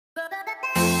What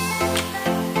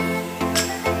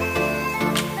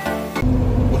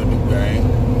a new gang.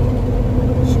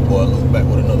 It's your boy Luke back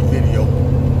with another video.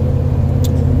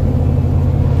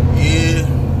 Yeah.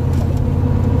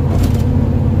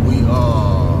 We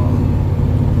are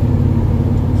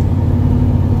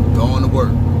going to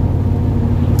work.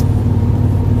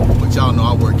 But y'all know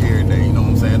I work every day, you know what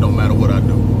I'm saying? Don't matter what I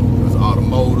do. It's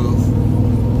automotive.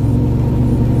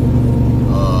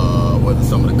 Whether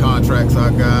some of the contracts I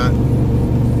got,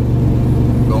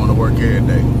 going to work every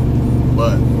day.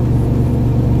 But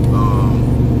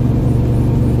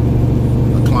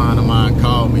a client of mine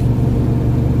called me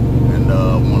and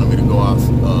wanted me to go out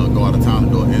of town to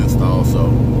do an install. So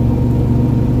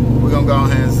we're gonna go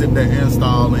ahead and zip that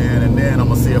install in, and then I'm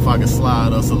gonna see if I can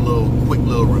slide us a quick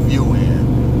little review in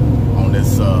on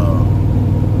this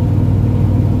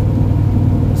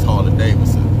Harley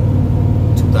Davidson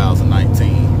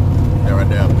 2019. That right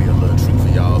there will be a little treat for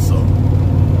y'all. So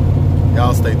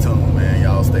y'all stay tuned, man.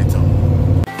 Y'all stay tuned.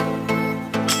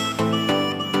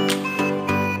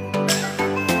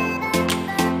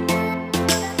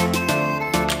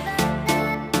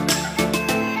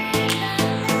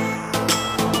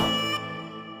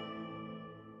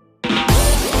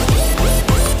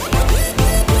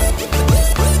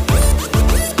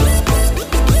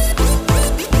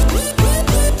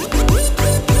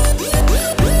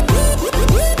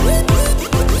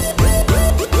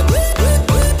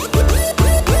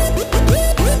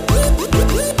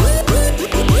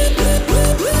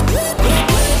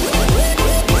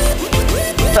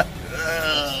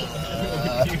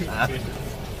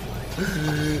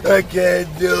 I can't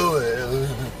do it.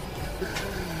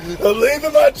 I'm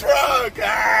leaving my truck.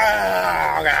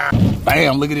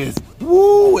 Bam, look at this.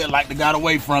 Woo, it like they got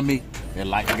away from me. It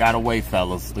like they got away,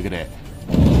 fellas. Look at that.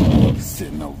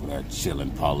 Sitting over there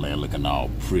chilling, Pauline, looking all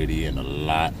pretty in the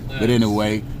lot. Nice. But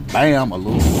anyway, bam, a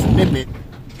little snippet.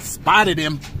 Spotted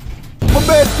him. My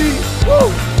bestie.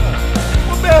 Woo.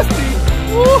 My bestie.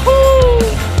 Woohoo.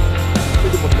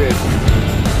 Look at my bestie.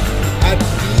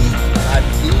 I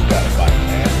do gotta fight,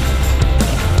 man.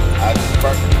 I just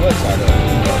burnt the clutch out of it.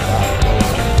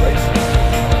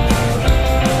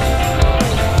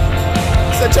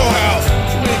 It's at your house.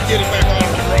 You need to get it back on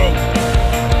the road.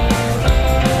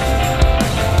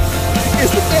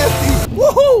 It's the bestie.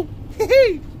 Woohoo!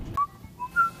 Hee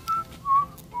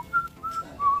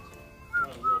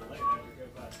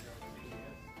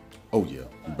Oh yeah,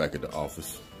 I'm back at the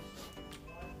office.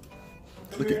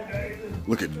 Look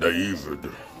at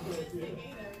David.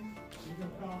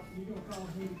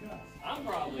 I'm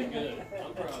probably good.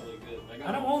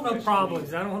 I don't want no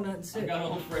problems. I don't want nothing sick. I got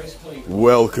all fresh clean.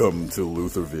 Welcome to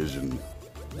Luther Vision,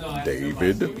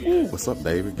 David. Ooh, what's up,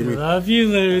 David? Give me. Love you,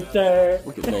 Luther.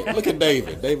 Look at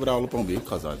David. David all up on me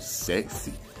because I'm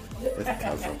sexy. That's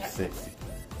because I'm sexy.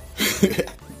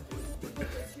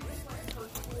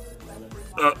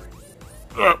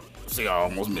 See, I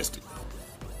almost missed it.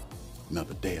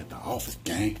 Another day at the office,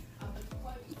 gang.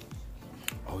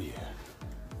 Oh yeah.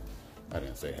 I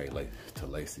didn't say hey to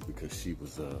Lacey because she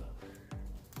was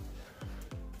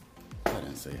I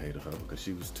didn't say hey to her because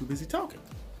she was too busy talking.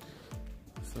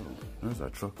 So there's our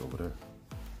truck over there.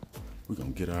 We're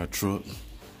gonna get our truck.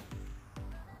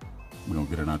 We're gonna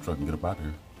get in our truck and get up out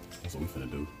here. That's what we're finna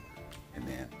do. And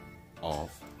then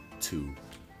off to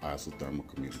Isothermal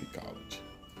Community College.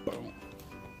 Boom.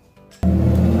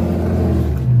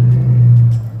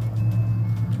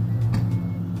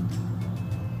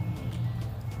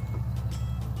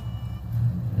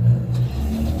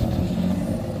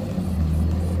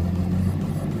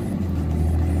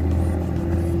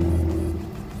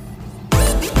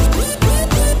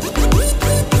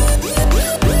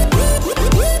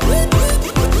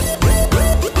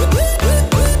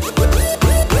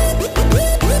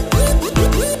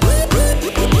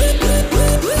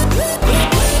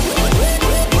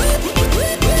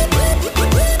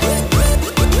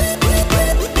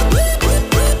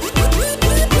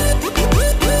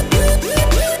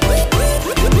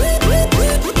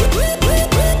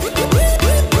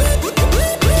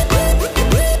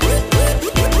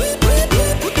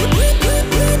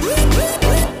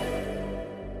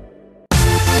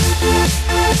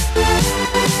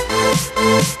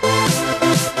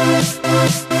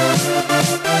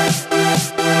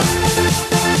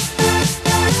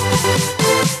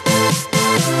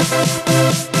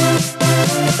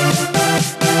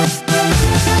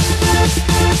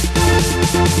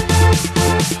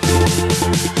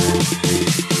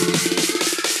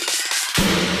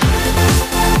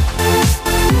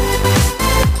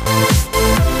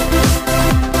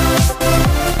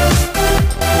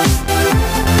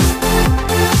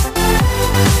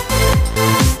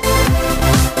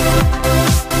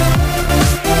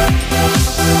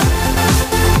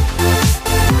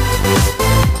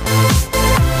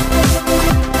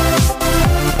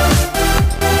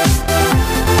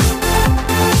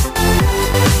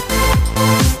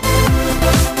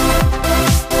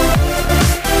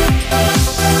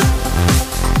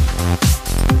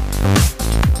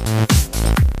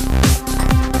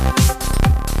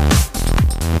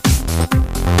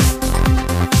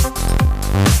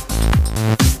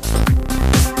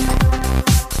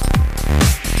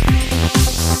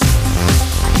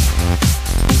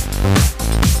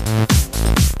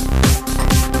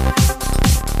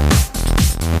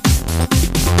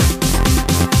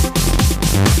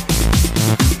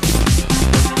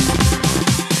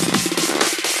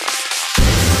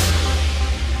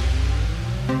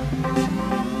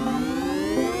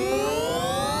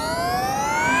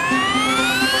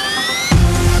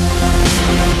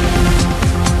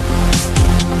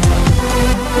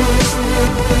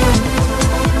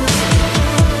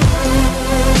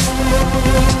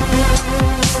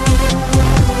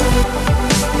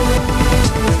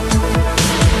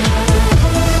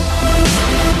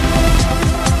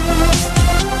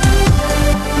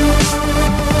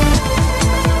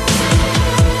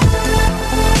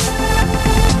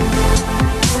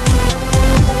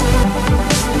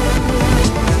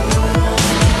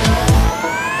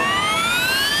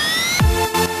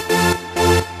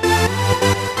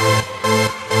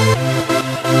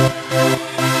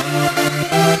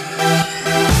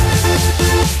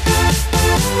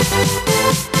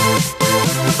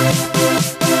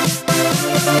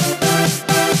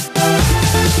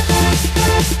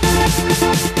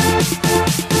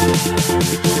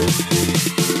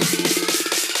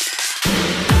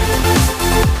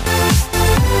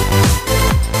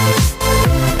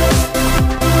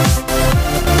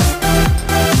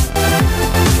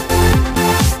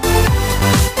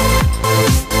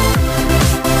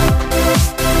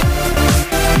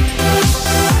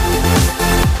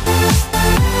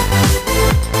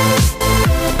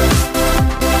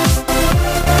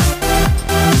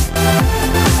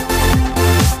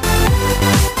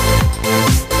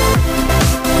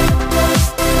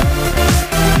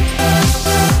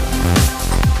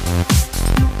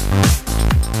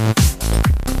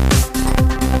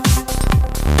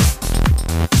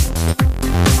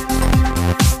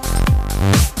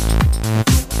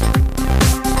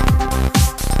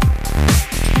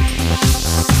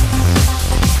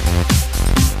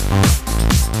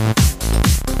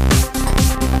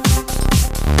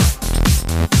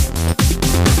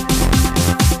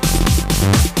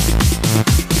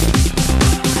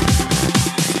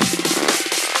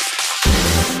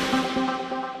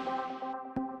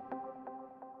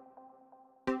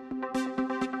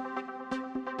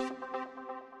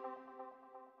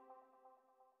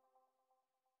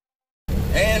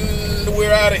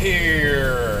 out of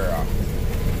here.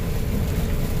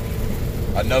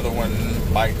 Another one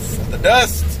bites the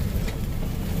dust.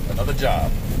 Another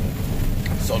job.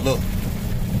 So look.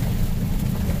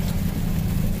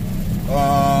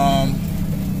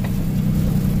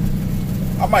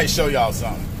 I might show y'all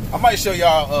something. I might show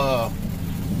y'all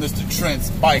Mr. Trent's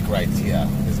bike right here.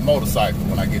 His motorcycle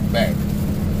when I get back.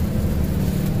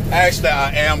 Actually,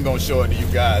 I am gonna show it to you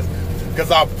guys. Because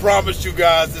I promised you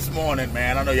guys this morning,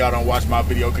 man. I know y'all don't watch my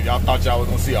video because y'all thought y'all was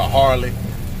gonna see a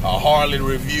Harley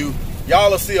review.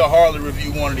 Y'all will see a Harley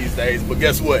review one of these days, but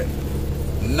guess what?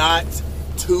 Not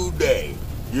today.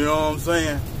 You know what I'm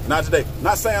saying? Not today.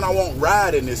 Not saying I won't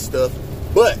ride in this stuff,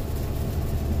 but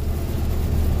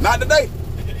not today.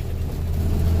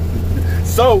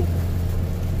 So,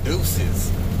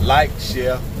 deuces. Like,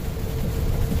 share,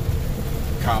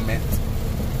 comment,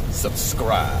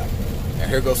 subscribe. And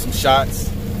here goes some shots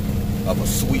of a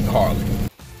sweet Harley.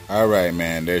 All right,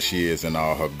 man. There she is in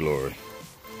all her glory.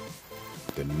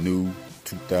 The new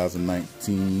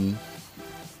 2019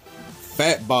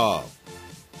 Fat Bob.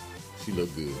 She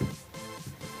look good.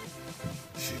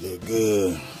 She look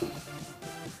good.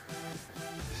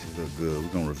 She look good. We're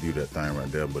gonna review that thing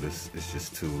right there, but it's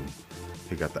just too.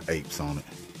 He got the apes on it.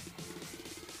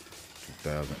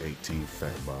 2018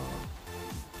 Fat Bob.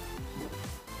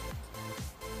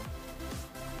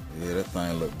 Yeah, that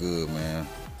thing look good, man.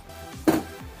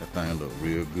 That thing look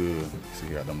real good. See,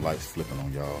 he got them lights flipping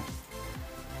on y'all.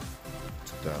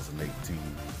 2018.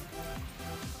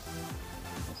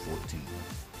 14.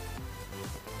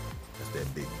 That's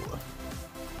that big boy.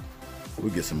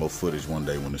 We'll get some more footage one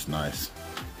day when it's nice.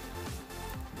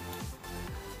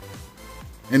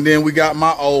 And then we got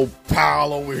my old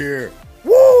pal over here.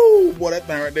 Woo! Boy, that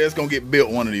thing right there is gonna get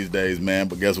built one of these days, man.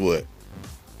 But guess what?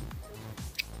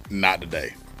 Not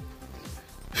today.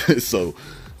 So,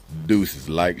 deuces.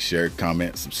 Like, share,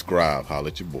 comment, subscribe. Holla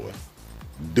at your boy.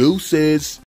 Deuces.